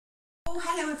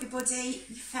Hello everybody,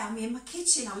 you found me in my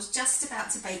kitchen. I was just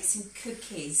about to bake some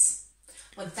cookies.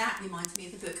 Well, that reminds me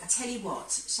of the book. I tell you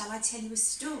what, shall I tell you a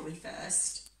story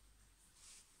first?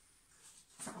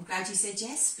 I'm glad you said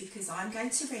yes, because I'm going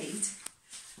to read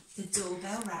The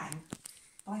Doorbell Rang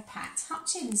by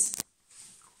Hutchins.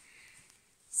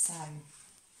 So,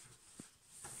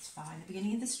 let's find the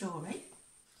beginning of the story.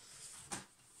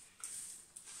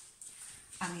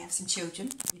 And we have some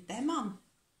children with their mum.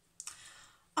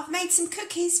 "I've made some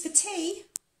cookies for tea,"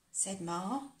 said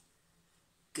Ma.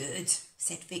 "Good,"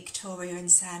 said Victoria and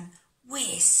Sam.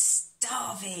 "We're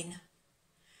starving."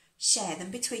 "Share them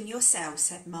between yourselves,"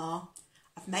 said Ma.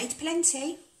 "I've made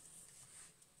plenty."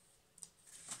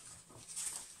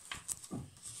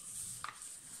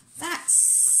 "That's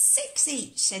 6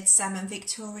 each," said Sam and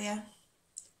Victoria.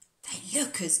 "They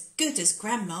look as good as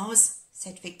Grandma's,"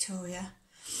 said Victoria.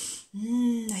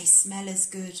 They smell as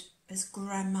good as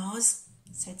Grandma's,"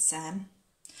 said Sam.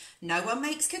 "No one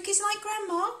makes cookies like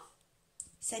Grandma,"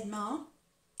 said Ma,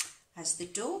 as the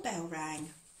doorbell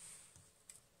rang.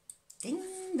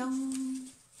 Ding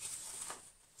dong.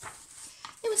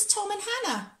 It was Tom and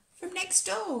Hannah from next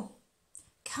door.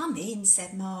 "Come in,"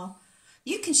 said Ma.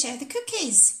 "You can share the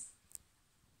cookies."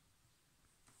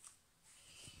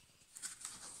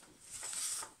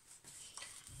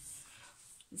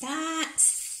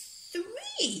 "That's 3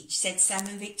 each," said Sam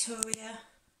and Victoria.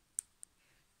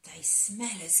 "They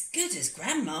smell as good as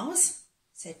Grandma's,"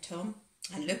 said Tom.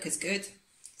 "And look as good,"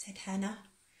 said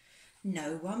Hannah.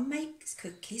 "No one makes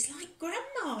cookies like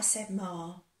Grandma," said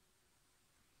Ma,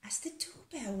 as the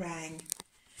doorbell rang.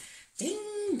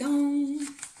 Ding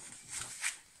dong.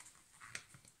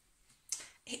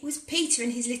 It was Peter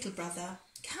and his little brother.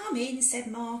 "Come in," said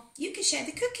Ma. "You can share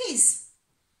the cookies."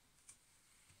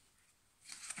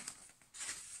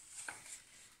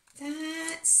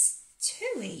 "That's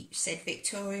 2 each," said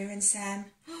Victoria and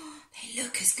Sam. "They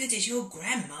look as good as your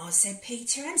Grandma," said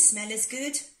Peter, "and smell as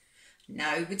good."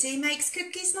 "Nobody makes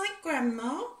cookies like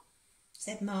Grandma,"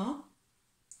 said Ma,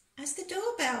 as the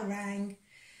doorbell rang.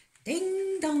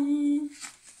 Ding dong.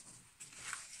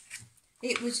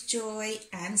 It was Joy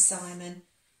and Simon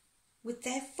with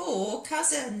their 4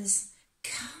 cousins.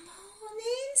 "Come on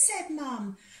in," said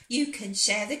Mum. "You can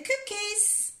share the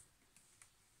cookies."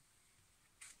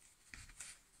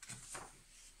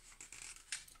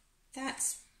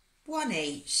 "That's 1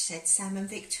 each," said Sam and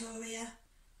Victoria.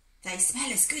 "They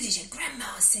smell as good as your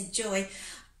Grandma's," said Joy.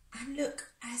 "And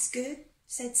look as good,"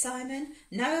 said Simon.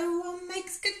 "No one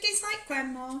makes cookies like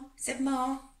Grandma," said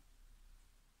Ma,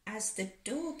 as the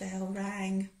doorbell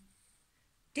rang.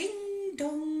 Ding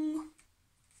dong.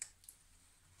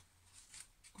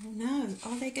 Oh no,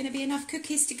 are there going to be enough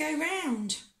cookies to go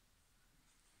round?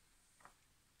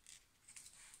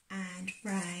 And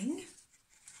rang.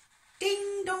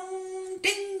 Ding dong,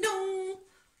 ding dong.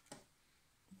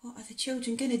 What are the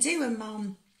children going to do when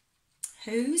Mum?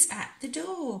 Who's at the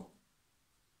door?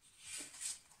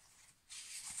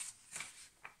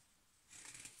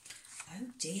 "Oh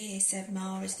dear," said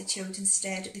Ma, as the children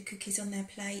stared at the cookies on their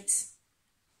plates.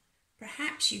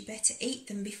 "Perhaps you'd better eat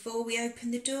them before we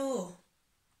open the door."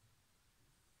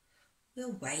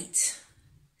 "We'll wait,"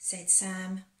 said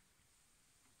Sam.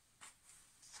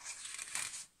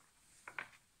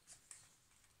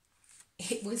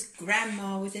 It was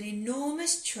Grandma with an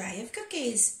enormous tray of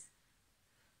cookies.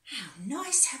 "How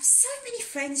nice to have so many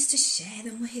friends to share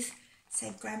them with,"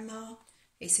 said Grandma.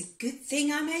 "It's a good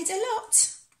thing I made a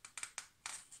lot."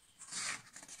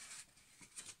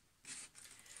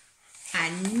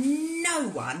 "And no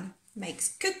one makes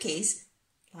cookies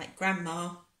like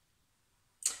Grandma,"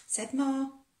 said Ma,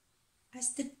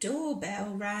 as the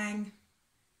doorbell rang.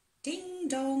 Ding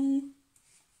dong.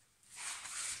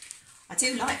 I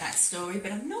do like that story,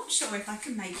 but I'm not sure if I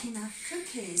can make enough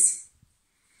cookies.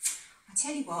 I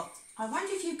tell you what, I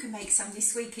wonder if you can make some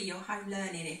this week of your home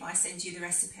learning if I send you the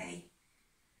recipe.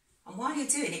 And while you're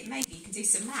doing it, maybe you can do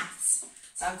some maths.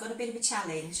 So I've got a bit of a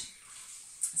challenge.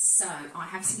 So I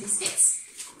have some biscuits.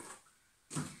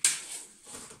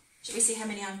 Shall we see how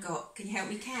many I've got? Can you help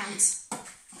me count?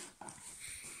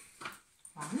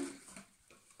 1,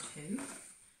 2,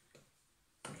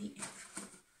 3,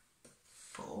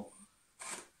 4,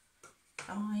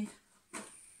 5,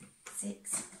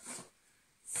 6,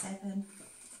 7,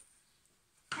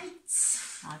 8.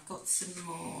 I've got some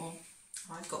more.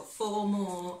 I've got 4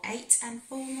 more. 8 and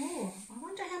 4 more. I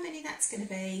wonder how many that's going to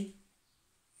be.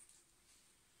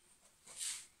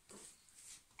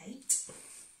 8,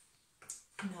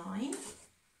 9,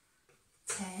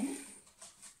 10,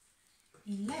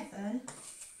 11,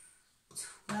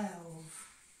 12.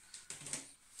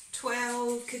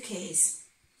 12 cookies.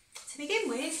 To begin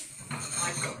with, I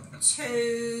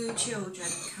 2 children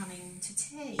coming to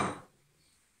tea. How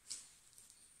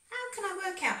can I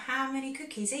work out how many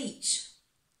cookies each?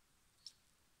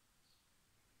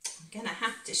 I'm going to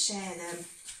have to share them.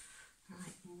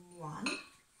 Right, 1,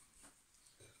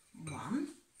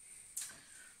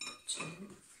 2,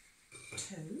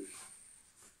 2,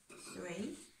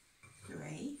 3,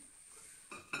 3,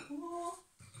 4,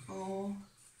 4,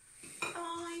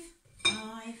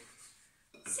 5,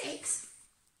 6.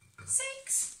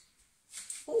 6.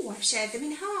 Oh, I've shared them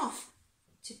in half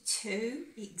to 2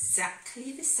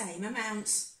 exactly the same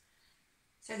amounts.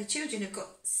 So the children have got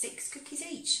 6 cookies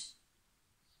each.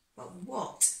 But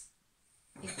what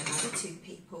if the other 2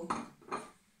 people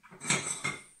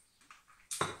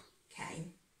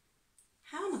came?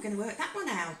 How am I going to work that one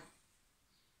out?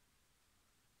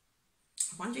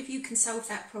 I wonder if you can solve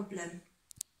that problem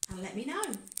and let me know.